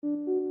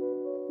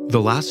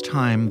The last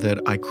time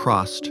that I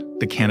crossed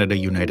the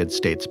Canada-United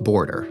States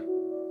border,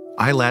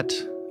 I let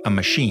a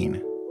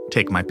machine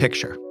take my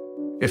picture.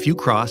 If you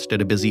crossed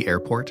at a busy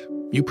airport,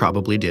 you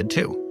probably did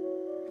too.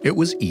 It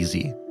was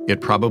easy.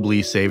 It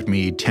probably saved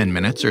me 10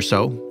 minutes or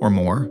so, or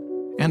more.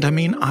 And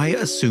I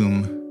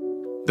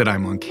assume that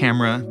I'm on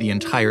camera the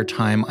entire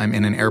time I'm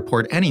in an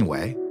airport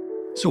anyway,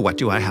 so what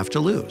do I have to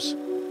lose?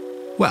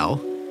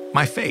 Well,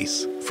 my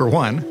face, for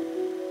one.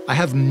 I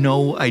have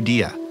no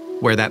idea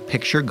where that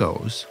picture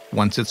goes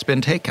once it's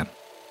been taken.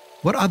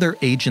 What other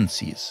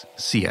agencies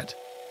see it?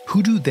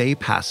 Who do they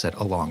pass it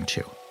along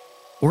to?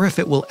 Or if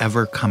it will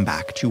ever come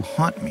back to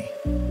haunt me.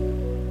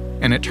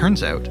 And it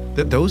turns out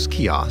that those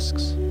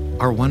kiosks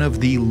are one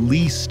of the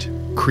least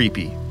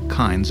creepy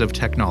kinds of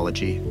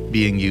technology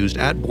being used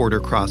at border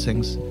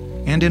crossings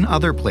and in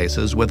other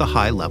places with a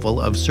high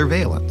level of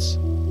surveillance.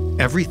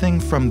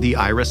 Everything from the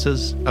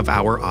irises of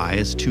our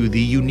eyes to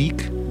the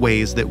unique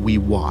ways that we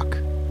walk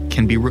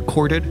can be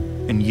recorded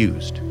and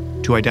used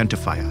to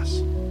identify us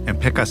and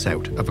pick us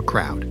out of a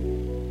crowd.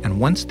 And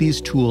once these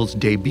tools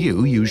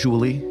debut,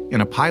 usually in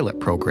a pilot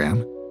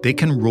program, they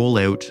can roll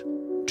out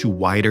to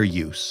wider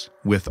use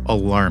with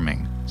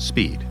alarming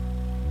speed.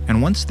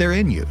 And once they're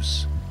in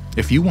use,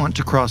 if you want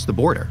to cross the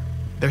border,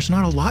 there's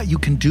not a lot you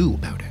can do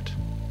about it.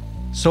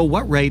 So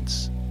what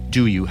rights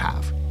do you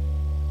have?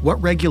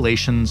 What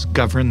regulations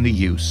govern the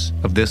use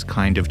of this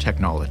kind of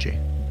technology?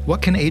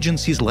 What can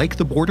agencies like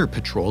the Border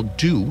Patrol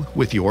do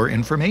with your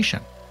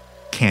information?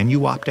 Can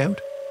you opt out?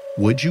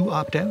 Would you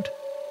opt out?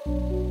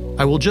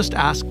 I will just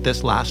ask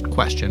this last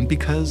question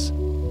because,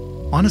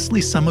 honestly,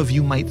 some of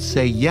you might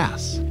say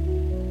yes.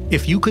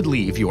 If you could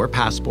leave your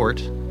passport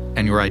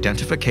and your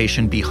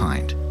identification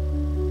behind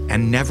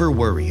and never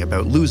worry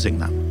about losing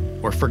them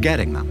or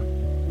forgetting them,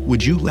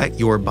 would you let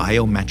your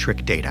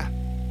biometric data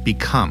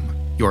become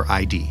your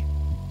ID?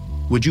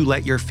 Would you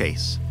let your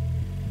face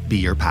be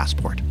your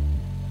passport?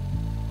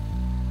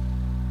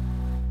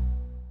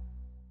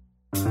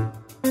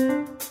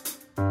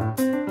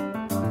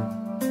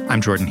 I'm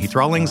Jordan Heath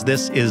Rawlings.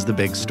 This is The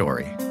Big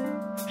Story.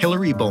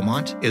 Hilary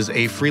Beaumont is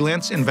a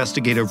freelance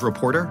investigative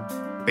reporter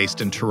based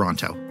in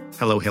Toronto.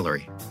 Hello,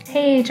 Hilary.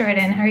 Hey,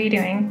 Jordan. How are you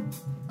doing?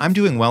 I'm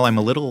doing well. I'm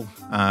a little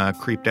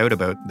creeped out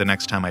about the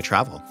next time I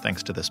travel,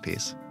 thanks to this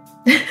piece.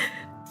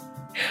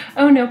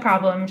 Oh, no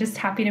problem. Just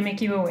happy to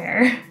make you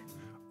aware.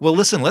 Well,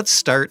 listen, let's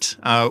start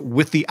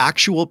with the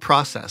actual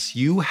process.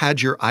 You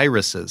had your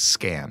irises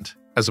scanned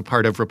as a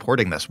part of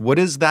reporting this. What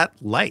is that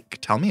like?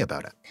 Tell me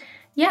about it.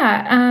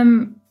 Yeah,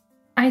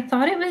 I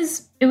thought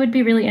it would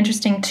be really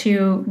interesting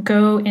to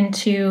go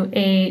into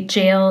a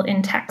jail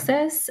in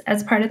Texas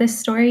as part of this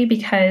story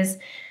because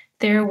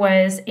there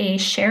was a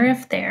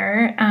sheriff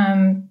there,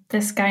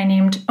 this guy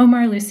named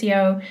Omar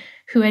Lucio,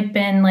 who had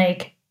been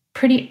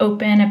pretty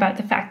open about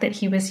the fact that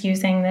he was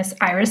using this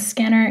iris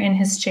scanner in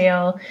his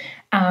jail.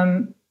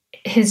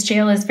 His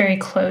jail is very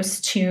close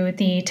to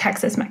the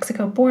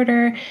Texas-Mexico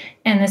border,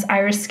 and this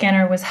iris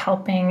scanner was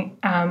helping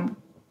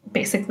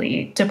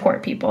basically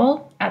deport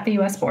people at the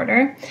U.S.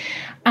 border.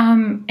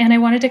 And I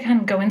wanted to kind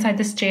of go inside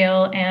this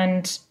jail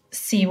and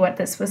see what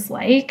this was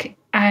like.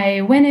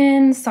 I went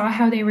in, saw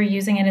how they were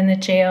using it in the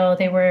jail.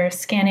 They were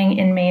scanning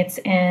inmates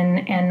in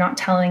and not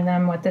telling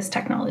them what this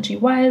technology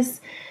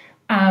was.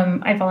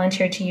 I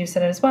volunteered to use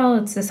it as well.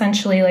 It's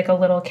essentially like a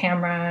little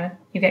camera.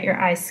 You get your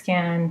eyes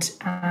scanned.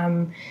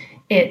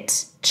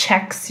 It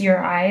checks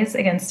your eyes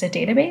against a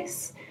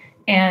database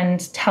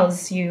and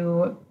tells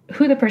you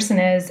who the person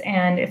is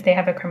and if they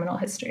have a criminal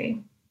history.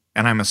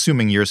 And I'm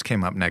assuming yours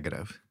came up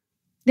negative.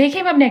 They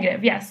came up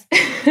negative, yes.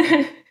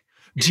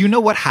 Do you know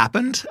what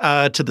happened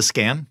to the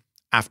scan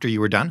after you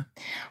were done?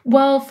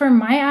 Well, for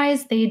my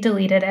eyes, they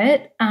deleted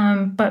it.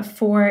 But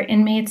for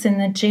inmates in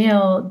the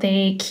jail,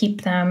 they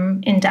keep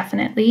them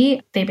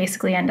indefinitely. They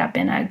basically end up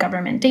in a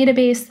government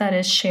database that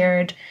is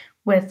shared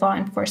with law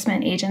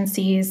enforcement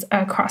agencies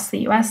across the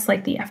U.S.,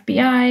 like the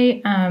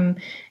FBI,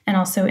 and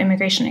also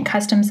Immigration and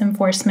Customs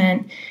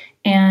Enforcement.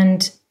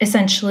 And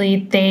essentially,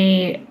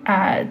 they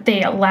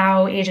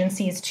allow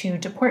agencies to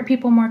deport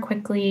people more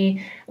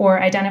quickly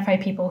or identify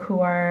people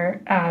who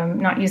are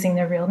not using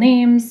their real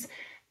names.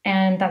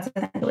 And that's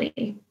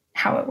essentially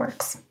how it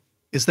works.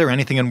 Is there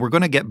anything, and we're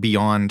going to get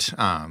beyond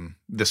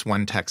this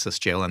one Texas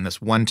jail and this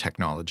one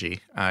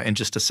technology in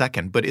just a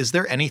second, but is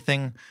there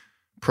anything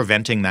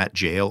preventing that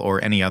jail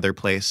or any other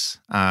place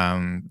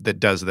that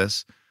does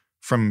this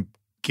from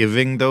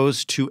giving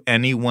those to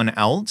anyone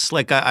else?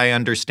 I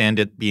understand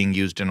it being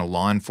used in a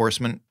law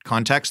enforcement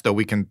context, though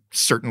we can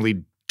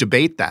certainly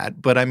debate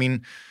that. But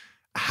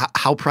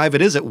how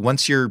private is it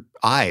once your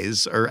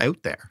eyes are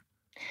out there?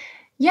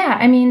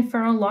 Yeah,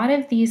 for a lot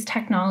of these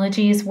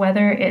technologies,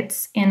 whether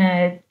it's in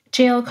a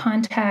jail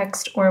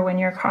context or when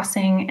you're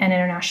crossing an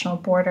international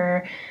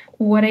border,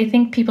 what I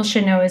think people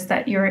should know is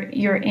that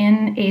you're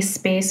in a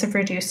space of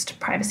reduced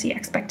privacy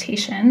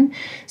expectation.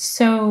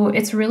 So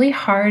it's really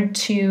hard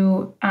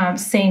to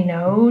say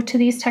no to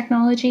these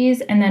technologies.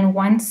 And then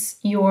once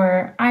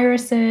your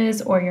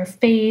irises or your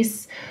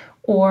face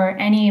or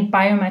any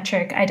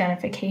biometric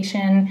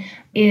identification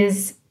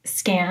is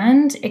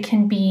scanned, it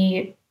can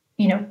be,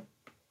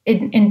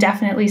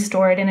 indefinitely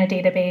stored in a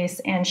database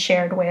and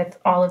shared with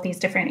all of these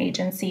different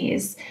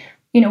agencies,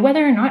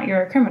 whether or not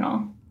you're a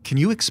criminal. Can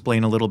you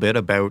explain a little bit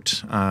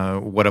about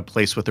what a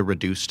place with a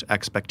reduced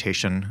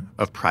expectation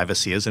of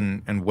privacy is,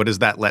 and what does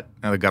that let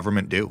the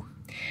government do?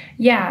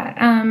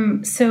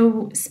 Yeah.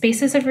 So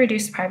spaces of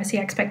reduced privacy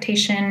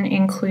expectation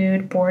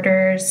include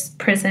borders,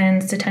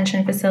 prisons,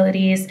 detention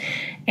facilities,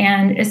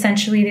 and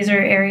essentially these are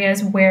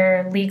areas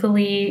where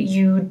legally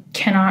you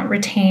cannot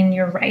retain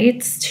your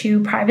rights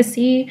to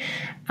privacy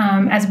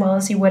as well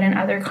as you would in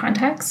other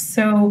contexts.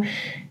 So,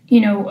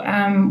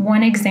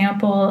 one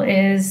example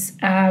is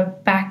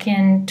back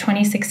in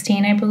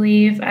 2016, I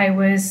believe, I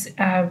was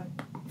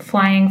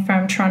flying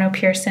from Toronto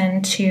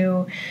Pearson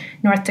to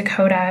North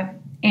Dakota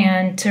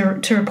and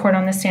to report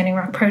on the Standing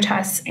Rock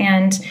protests.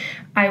 And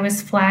I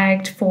was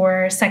flagged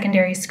for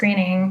secondary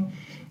screening.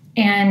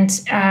 And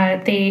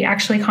they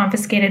actually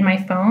confiscated my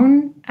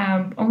phone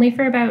only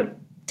for about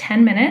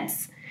 10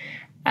 minutes.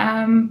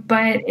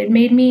 But it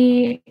made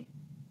me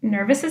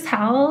nervous as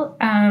hell.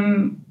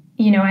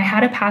 I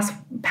had a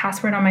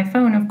password on my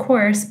phone, of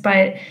course,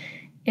 but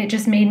it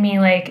just made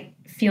me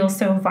feel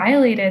so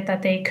violated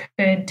that they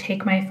could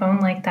take my phone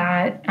like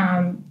that,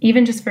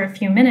 even just for a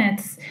few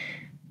minutes.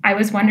 I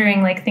was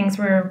wondering, things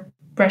were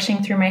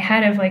rushing through my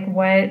head of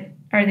what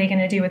are they going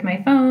to do with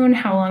my phone?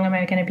 How long am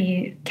I going to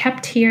be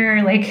kept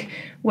here?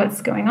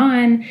 What's going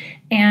on?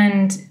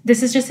 And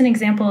this is just an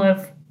example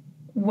of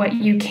what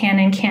you can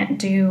and can't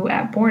do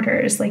at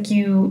borders.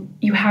 You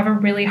have a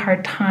really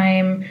hard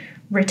time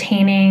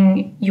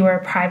retaining your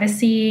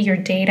privacy, your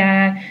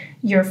data,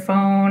 your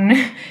phone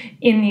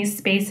in these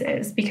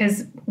spaces,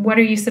 because what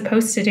are you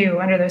supposed to do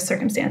under those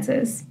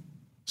circumstances?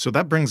 So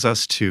that brings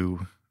us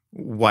to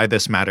why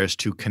this matters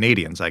to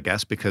Canadians, I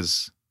guess,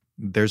 because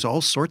there's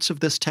all sorts of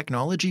this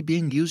technology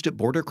being used at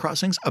border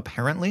crossings,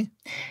 apparently.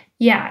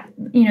 Yeah.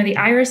 The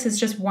iris is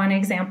just one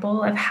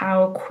example of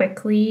how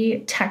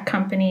quickly tech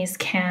companies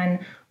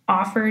can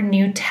offer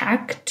new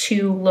tech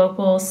to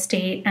local,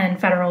 state, and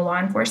federal law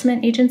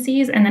enforcement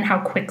agencies, and then how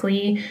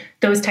quickly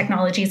those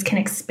technologies can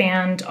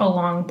expand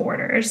along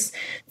borders.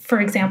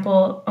 For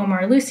example,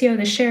 Omar Lucio,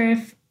 the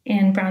sheriff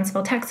in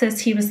Brownsville,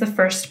 Texas, he was the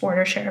first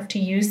border sheriff to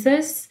use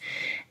this.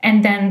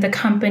 And then the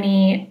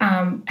company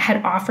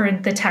had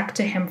offered the tech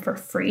to him for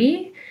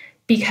free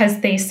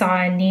because they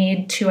saw a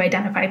need to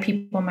identify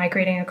people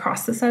migrating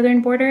across the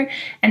southern border.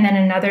 And then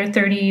another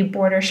 30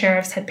 border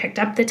sheriffs had picked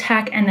up the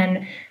tech. And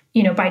then,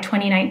 by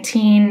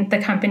 2019, the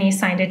company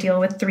signed a deal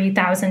with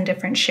 3,000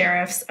 different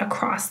sheriffs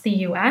across the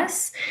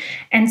US.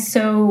 And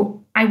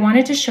so I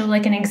wanted to show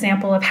an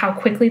example of how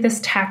quickly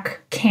this tech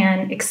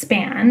can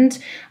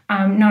expand,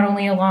 not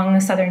only along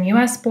the southern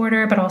US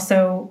border, but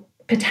also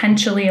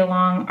potentially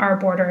along our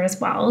border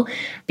as well,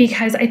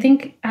 because I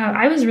think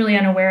I was really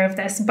unaware of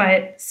this,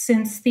 but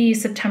since the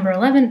September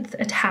 11th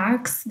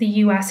attacks, the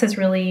US has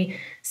really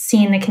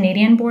seen the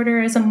Canadian border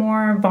as a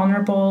more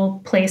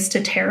vulnerable place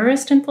to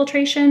terrorist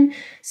infiltration.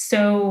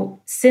 So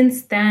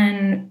since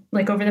then,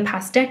 over the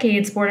past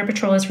decades, Border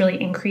Patrol has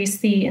really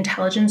increased the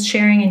intelligence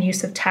sharing and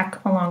use of tech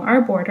along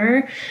our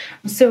border.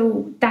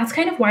 So that's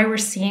kind of why we're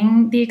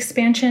seeing the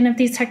expansion of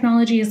these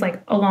technologies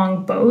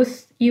along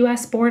both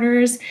US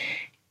borders.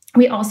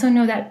 We also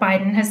know that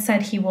Biden has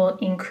said he will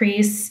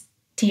increase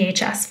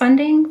DHS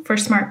funding for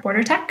smart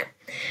border tech.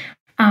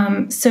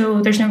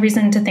 So there's no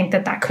reason to think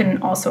that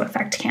couldn't also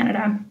affect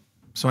Canada.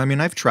 So,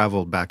 I've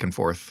traveled back and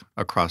forth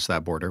across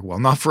that border. Well,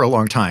 not for a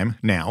long time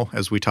now,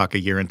 as we talk a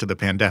year into the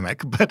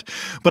pandemic, but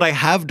I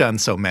have done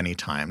so many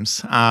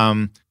times.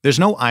 There's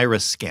no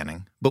iris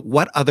scanning, but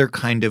what other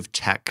kind of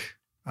tech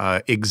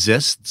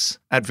exists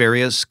at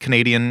various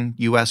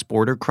Canadian-U.S.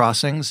 border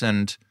crossings,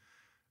 and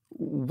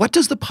what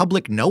does the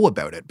public know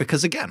about it?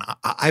 Because again,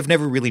 I've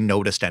never really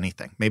noticed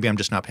anything. Maybe I'm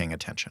just not paying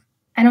attention.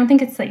 I don't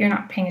think it's that you're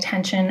not paying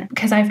attention,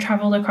 because I've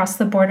traveled across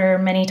the border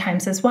many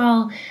times as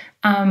well.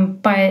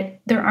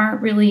 But there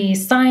aren't really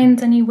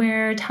signs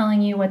anywhere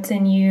telling you what's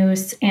in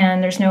use,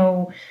 and there's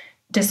no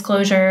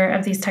disclosure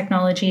of these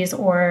technologies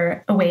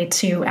or a way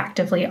to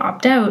actively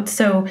opt out.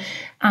 So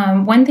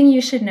one thing you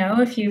should know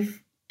if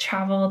you've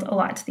traveled a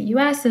lot to the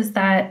US is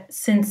that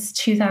since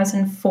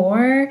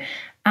 2004,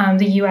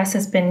 the U.S.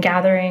 has been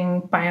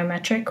gathering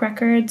biometric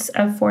records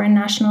of foreign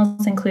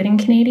nationals, including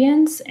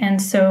Canadians.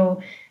 And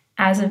so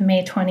as of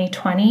May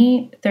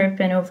 2020, there have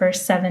been over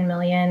 7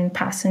 million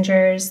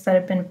passengers that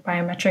have been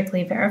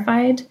biometrically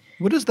verified.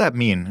 What does that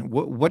mean?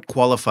 What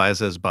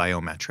qualifies as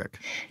biometric?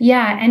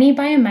 Yeah, any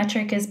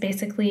biometric is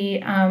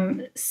basically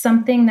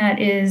something that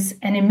is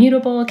an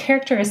immutable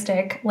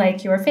characteristic,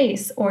 like your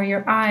face or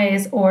your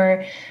eyes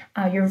or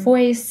your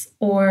voice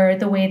or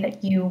the way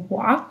that you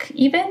walk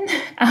even.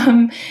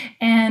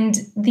 And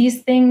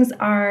these things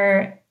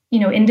are,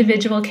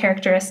 individual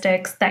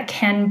characteristics that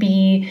can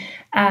be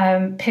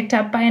picked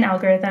up by an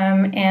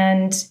algorithm,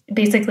 and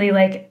basically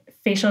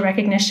facial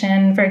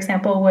recognition, for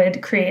example,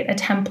 would create a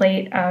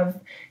template of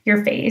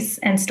your face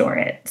and store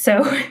it.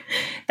 So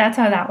that's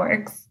how that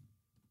works.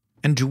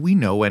 And do we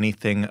know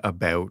anything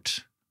about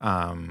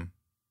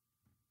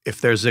if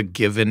there's a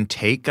give and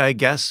take, I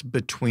guess,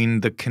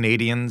 between the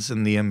Canadians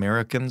and the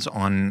Americans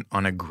on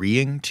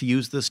agreeing to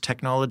use this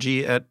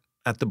technology at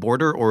the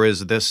border, or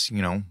is this,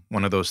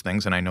 one of those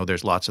things, and I know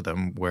there's lots of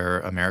them, where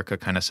America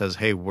kind of says,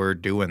 hey, we're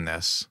doing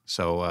this.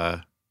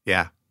 So,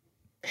 yeah.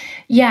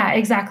 Yeah,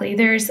 exactly.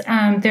 There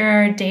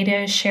are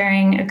data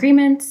sharing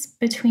agreements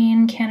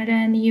between Canada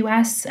and the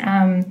U.S.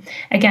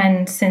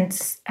 Again,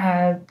 since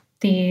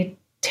the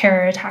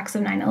terror attacks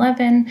of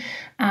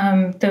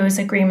 9/11, those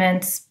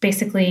agreements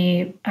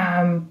basically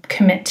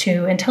commit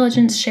to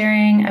intelligence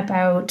sharing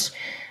about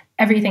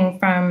everything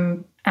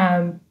from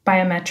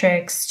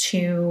biometrics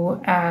to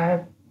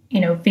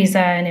visa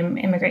and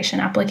immigration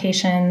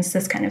applications,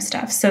 this kind of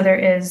stuff. So there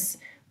is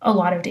a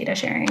lot of data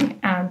sharing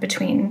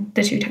between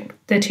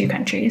the two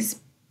countries.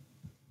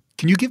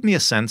 Can you give me a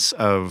sense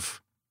of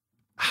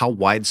how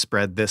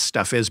widespread this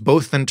stuff is,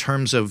 both in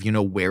terms of,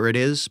 where it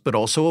is, but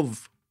also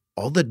of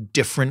all the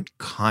different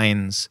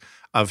kinds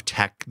of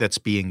tech that's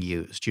being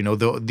used?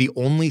 The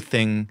only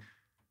thing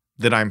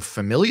that I'm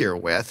familiar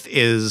with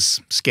is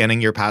scanning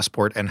your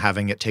passport and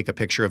having it take a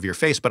picture of your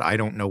face, but I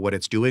don't know what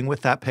it's doing with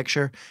that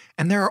picture.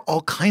 And there are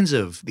all kinds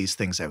of these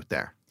things out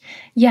there.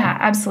 Yeah,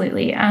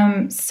 absolutely.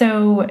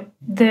 So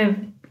the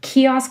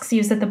kiosks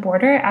used at the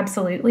border,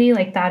 absolutely,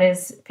 like that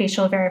is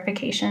facial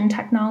verification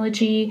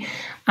technology.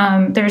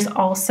 There's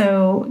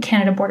also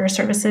Canada Border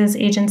Services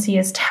Agency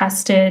has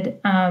tested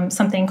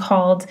something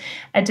called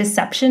a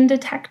deception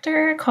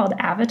detector called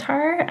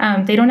Avatar.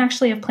 They don't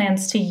actually have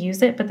plans to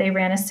use it, but they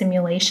ran a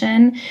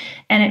simulation,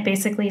 and it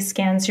basically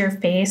scans your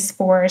face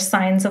for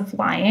signs of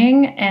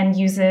lying and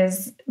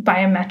uses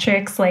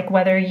biometrics, like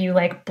whether you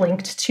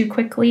blinked too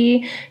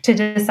quickly to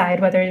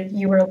decide whether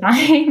you were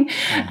lying.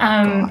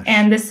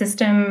 And the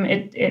system,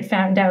 it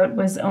found out,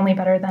 was only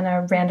better than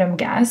a random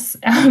guess.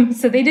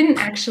 So they didn't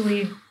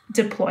actually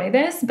deploy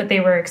this, but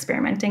they were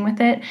experimenting with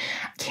it.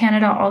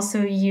 Canada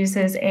also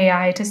uses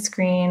AI to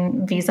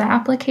screen visa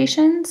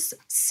applications.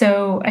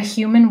 So a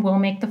human will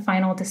make the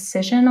final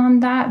decision on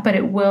that, but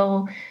it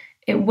will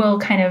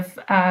kind of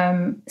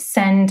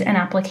send an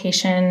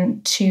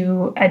application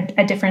to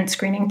a different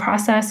screening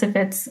process if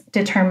it's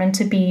determined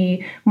to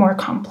be more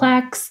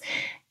complex.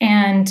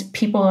 And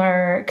people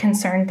are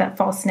concerned that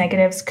false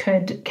negatives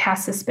could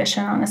cast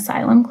suspicion on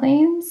asylum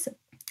claims.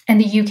 And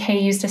the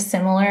UK used a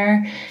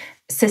similar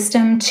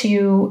system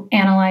to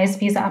analyze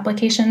visa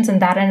applications,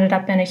 and that ended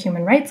up in a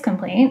human rights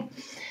complaint.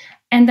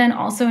 And then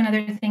also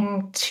another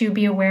thing to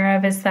be aware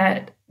of is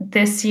that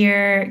this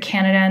year,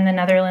 Canada and the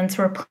Netherlands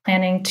were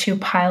planning to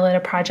pilot a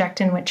project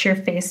in which your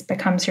face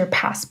becomes your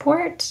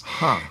passport.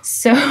 Huh.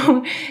 So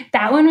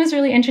that one was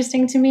really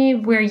interesting to me,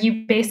 where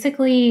you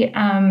basically,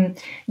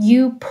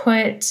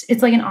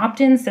 it's like an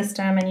opt-in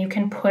system, and you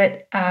can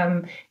put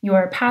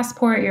your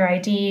passport, your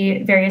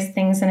ID, various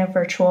things in a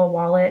virtual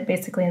wallet,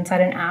 basically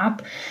inside an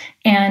app.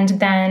 And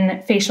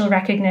then facial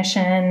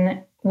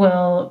recognition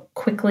will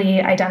quickly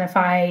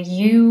identify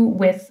you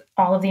with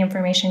all of the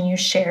information you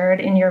shared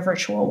in your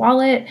virtual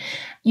wallet.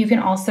 You can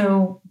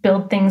also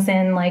build things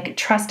in like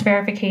trust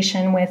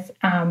verification with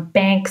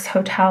banks,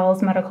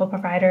 hotels, medical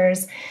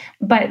providers.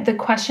 But the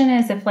question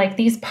is, if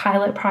these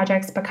pilot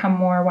projects become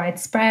more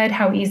widespread,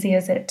 how easy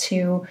is it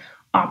to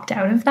opt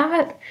out of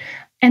that?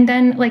 And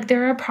then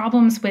there are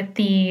problems with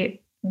the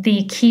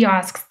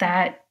kiosks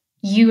that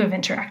you have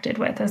interacted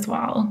with as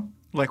well.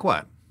 Like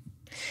what?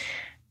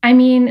 I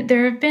mean,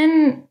 there have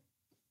been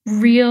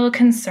real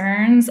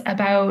concerns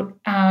about,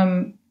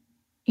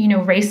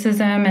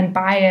 racism and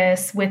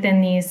bias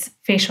within these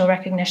facial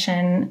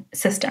recognition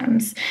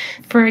systems.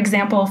 For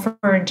example,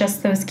 for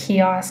just those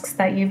kiosks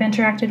that you've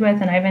interacted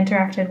with and I've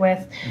interacted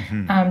with,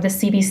 the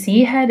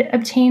CBC had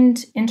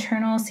obtained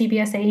internal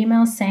CBSA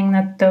emails saying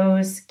that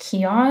those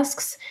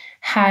kiosks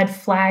had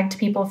flagged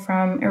people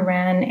from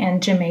Iran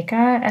and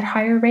Jamaica at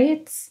higher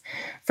rates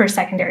for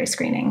secondary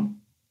screening.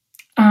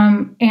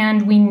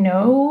 And we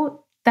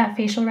know that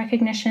facial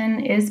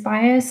recognition is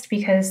biased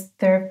because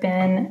there have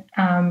been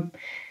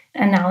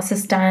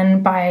analysis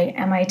done by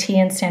MIT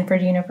and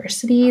Stanford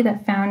University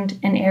that found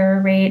an error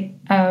rate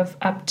of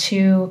up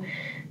to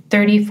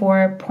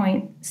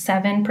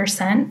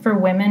 34.7% for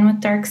women with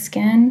dark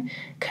skin,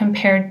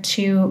 compared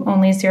to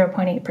only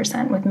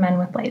 0.8% with men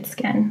with light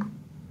skin.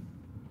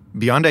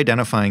 Beyond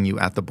identifying you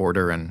at the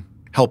border and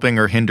helping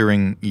or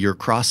hindering your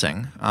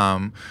crossing,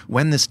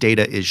 when this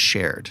data is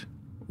shared,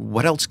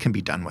 what else can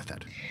be done with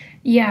it?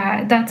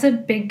 Yeah, that's a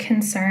big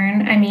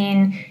concern. I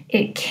mean,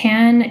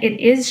 it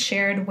is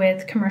shared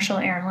with commercial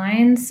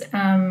airlines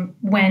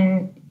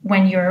when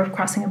you're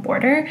crossing a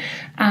border.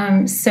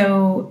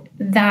 So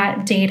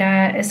that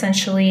data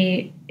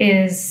essentially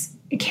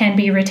can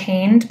be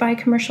retained by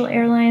commercial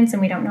airlines,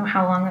 and we don't know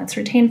how long that's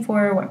retained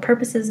for, what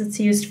purposes it's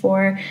used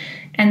for.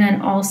 And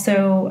then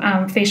also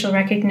facial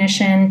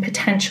recognition,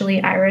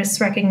 potentially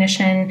iris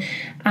recognition,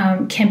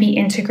 can be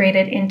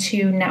integrated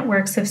into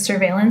networks of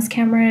surveillance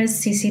cameras,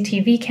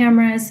 CCTV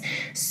cameras.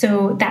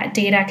 So that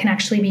data can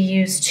actually be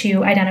used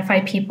to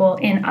identify people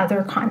in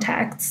other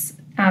contexts,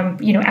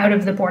 out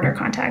of the border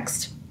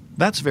context.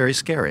 That's very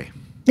scary.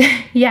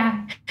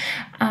 Yeah.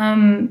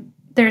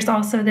 there's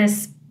also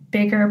this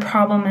bigger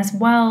problem as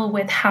well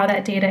with how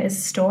that data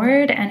is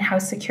stored and how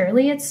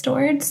securely it's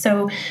stored.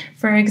 So,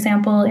 for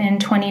example, in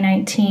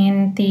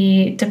 2019,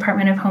 the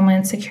Department of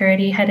Homeland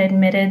Security had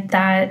admitted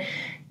that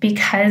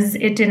because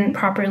it didn't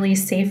properly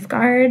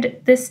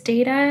safeguard this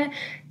data,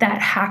 that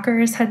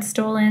hackers had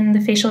stolen the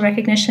facial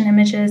recognition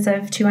images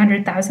of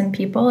 200,000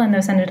 people, and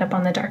those ended up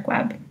on the dark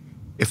web.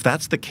 If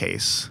that's the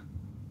case,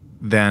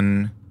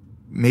 then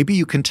maybe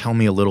you can tell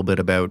me a little bit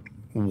about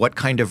what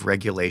kind of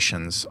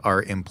regulations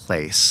are in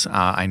place.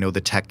 I know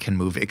the tech can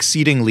move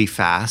exceedingly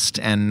fast,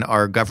 and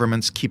are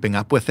governments keeping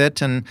up with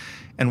it? And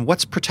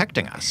what's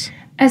protecting us?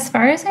 As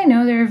far as I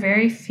know, there are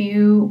very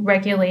few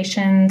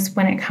regulations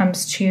when it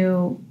comes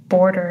to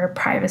border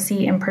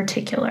privacy in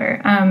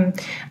particular.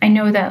 I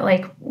know that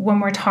when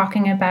we're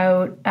talking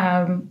about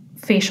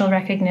facial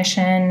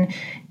recognition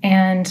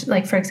and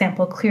for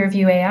example,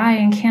 Clearview AI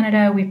in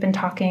Canada, we've been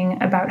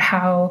talking about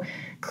how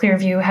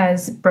Clearview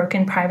has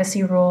broken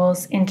privacy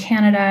rules in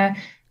Canada.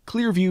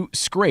 Clearview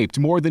scraped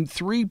more than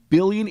 3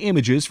 billion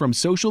images from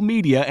social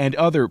media and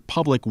other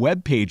public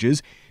web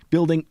pages,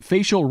 building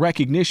facial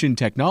recognition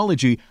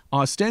technology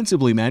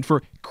ostensibly meant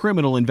for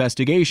criminal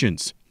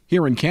investigations.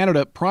 Here in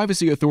Canada,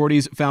 privacy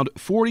authorities found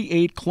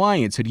 48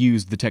 clients had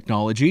used the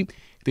technology.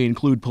 They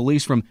include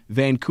police from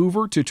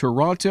Vancouver to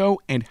Toronto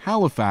and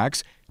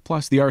Halifax,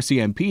 plus the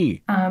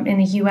RCMP. In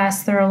the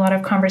U.S., there are a lot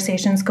of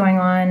conversations going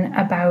on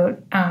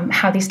about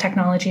how these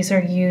technologies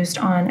are used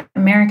on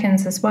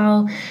Americans as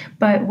well.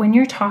 But when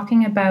you're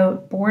talking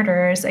about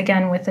borders,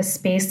 again, with a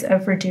space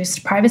of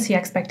reduced privacy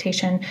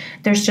expectation,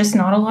 there's just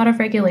not a lot of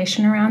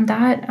regulation around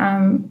that.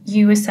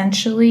 You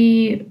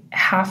essentially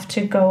have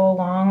to go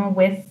along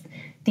with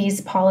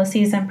these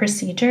policies and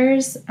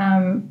procedures.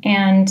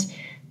 And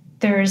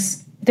there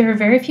are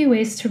very few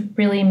ways to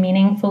really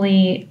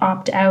meaningfully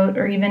opt out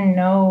or even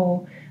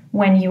know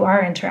when you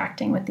are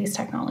interacting with these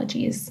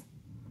technologies.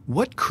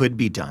 What could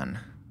be done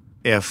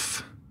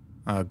if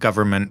a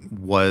government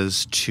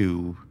was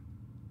to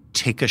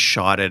take a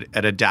shot at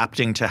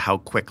adapting to how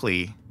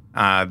quickly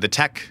the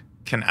tech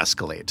can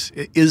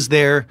escalate? Is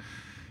there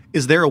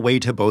a way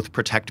to both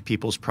protect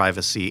people's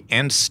privacy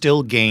and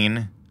still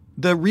gain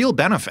the real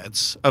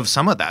benefits of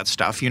some of that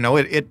stuff?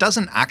 It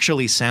doesn't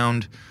actually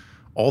sound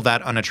all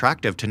that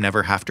unattractive to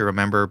never have to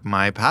remember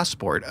my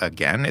passport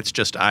again. It's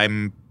just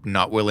I'm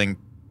not willing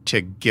to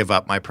give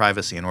up my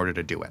privacy in order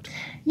to do it.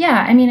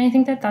 Yeah, I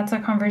think that that's a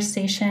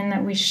conversation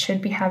that we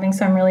should be having,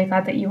 so I'm really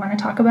glad that you want to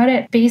talk about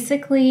it.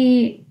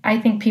 Basically, I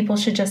think people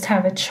should just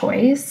have a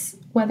choice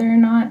whether or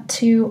not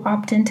to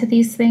opt into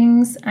these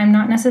things. I'm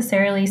not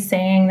necessarily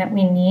saying that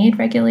we need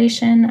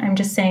regulation. I'm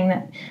just saying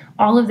that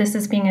all of this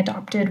is being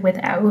adopted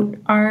without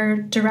our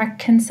direct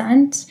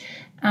consent.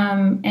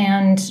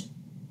 And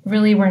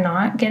really, we're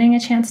not getting a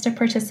chance to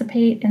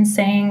participate in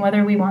saying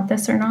whether we want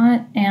this or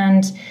not.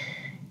 And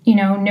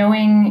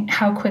knowing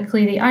how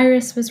quickly the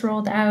iris was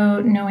rolled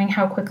out, knowing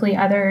how quickly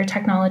other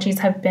technologies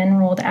have been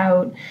rolled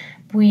out,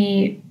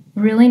 we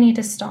really need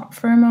to stop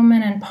for a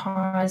moment and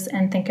pause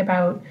and think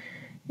about,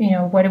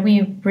 what do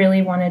we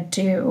really want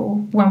to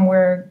do when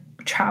we're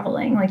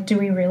traveling? Do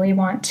we really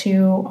want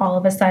to all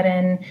of a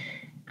sudden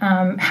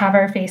have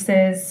our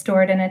faces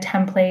stored in a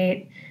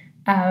template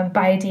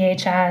by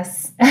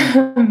DHS,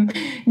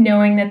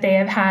 knowing that they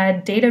have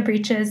had data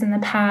breaches in the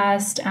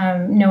past,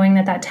 knowing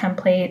that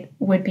template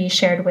would be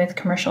shared with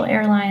commercial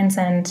airlines,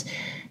 and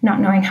not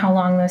knowing how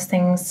long those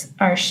things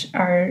are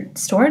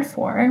stored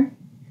for?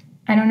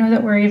 I don't know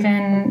that we're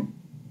even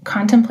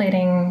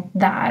contemplating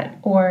that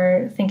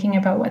or thinking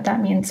about what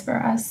that means for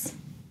us.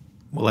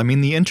 Well,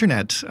 the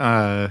internet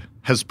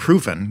has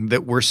proven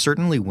that we're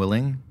certainly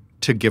willing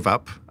to give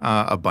up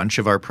a bunch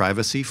of our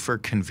privacy for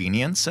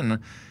convenience, and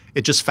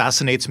it just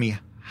fascinates me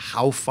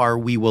how far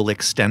we will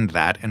extend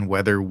that and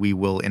whether we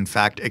will, in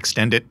fact,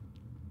 extend it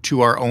to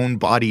our own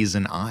bodies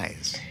and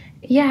eyes.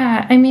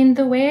 Yeah,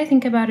 the way I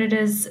think about it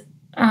is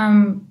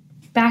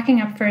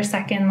backing up for a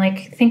second,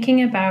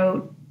 thinking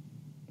about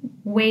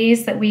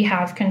ways that we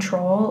have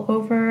control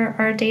over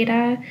our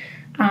data.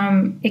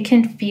 It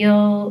can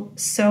feel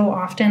so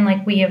often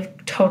like we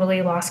have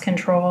totally lost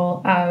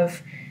control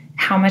of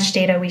how much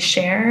data we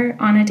share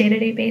on a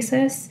day-to-day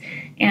basis.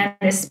 And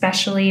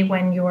especially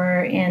when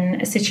you're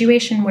in a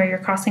situation where you're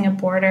crossing a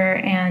border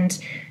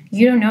and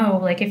you don't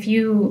know, if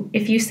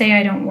you say,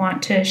 I don't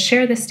want to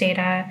share this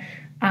data,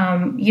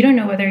 you don't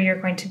know whether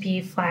you're going to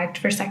be flagged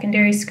for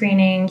secondary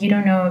screening. You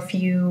don't know if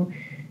you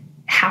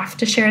have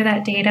to share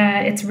that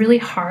data. It's really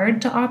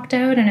hard to opt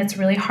out, and it's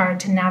really hard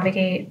to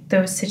navigate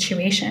those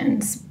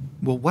situations.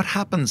 Well, what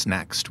happens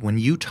next when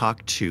you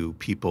talk to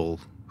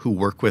people who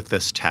work with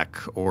this tech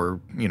or,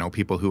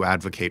 people who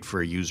advocate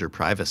for user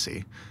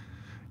privacy?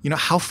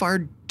 How far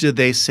do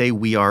they say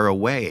we are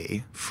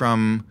away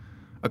from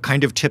a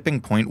kind of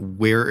tipping point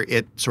where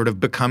it sort of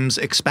becomes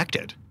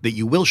expected that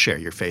you will share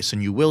your face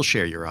and you will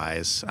share your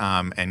eyes,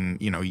 and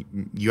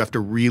you have to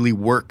really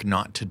work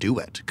not to do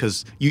it?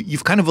 Because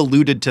you've kind of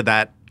alluded to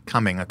that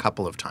coming a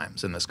couple of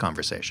times in this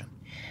conversation.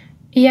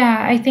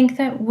 Yeah, I think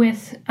that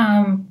with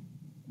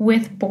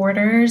with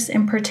borders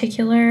in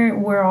particular,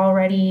 we're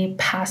already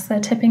past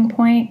that tipping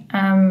point.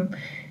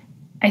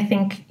 I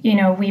think,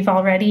 we've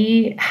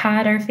already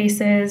had our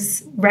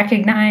faces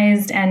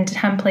recognized and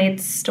templates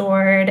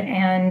stored.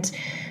 And,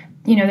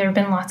 there have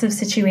been lots of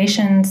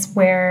situations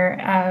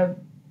where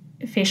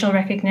facial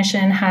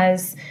recognition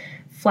has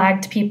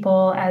flagged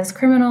people as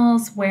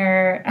criminals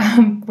where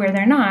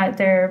they're not.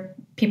 They're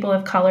people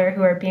of color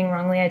who are being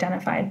wrongly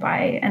identified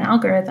by an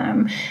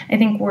algorithm. I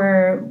think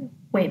we're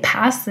way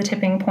past the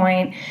tipping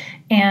point,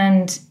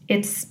 and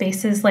it's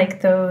spaces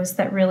like those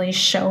that really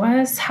show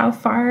us how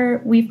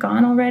far we've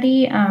gone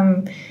already.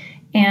 And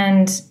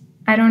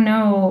I don't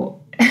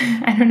know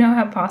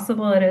how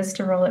possible it is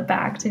to roll it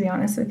back, to be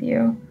honest with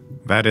you.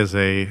 That is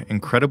an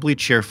incredibly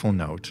cheerful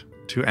note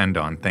to end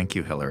on. Thank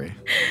you, Hilary.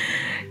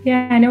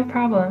 Yeah, no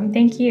problem.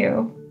 Thank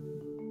you.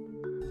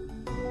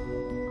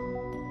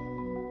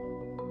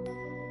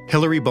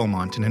 Hilary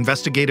Beaumont, an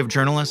investigative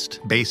journalist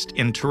based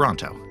in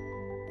Toronto.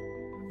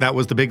 That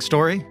was The Big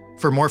Story.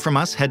 For more from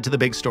us, head to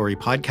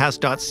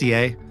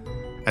thebigstorypodcast.ca.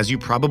 As you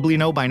probably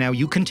know by now,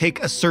 you can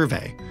take a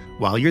survey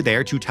while you're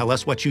there to tell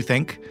us what you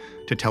think,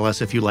 to tell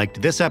us if you liked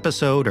this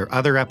episode or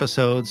other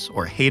episodes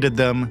or hated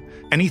them.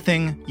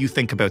 Anything you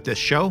think about this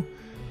show,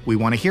 we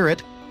want to hear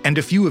it. And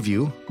a few of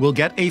you will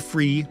get a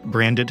free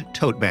branded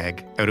tote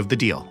bag out of the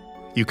deal.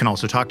 You can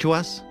also talk to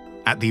us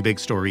at The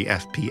Big Story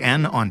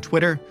FPN on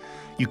Twitter.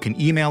 You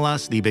can email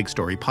us, The Big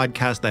Story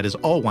Podcast, that is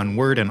all one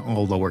word and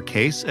all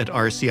lowercase, at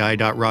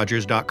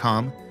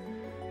rci.rogers.com.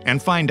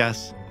 And find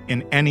us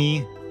in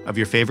any of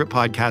your favorite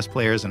podcast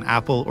players in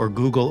Apple or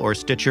Google or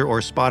Stitcher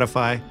or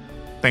Spotify.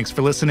 Thanks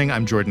for listening.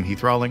 I'm Jordan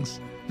Heath Rawlings.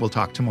 We'll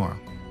talk tomorrow.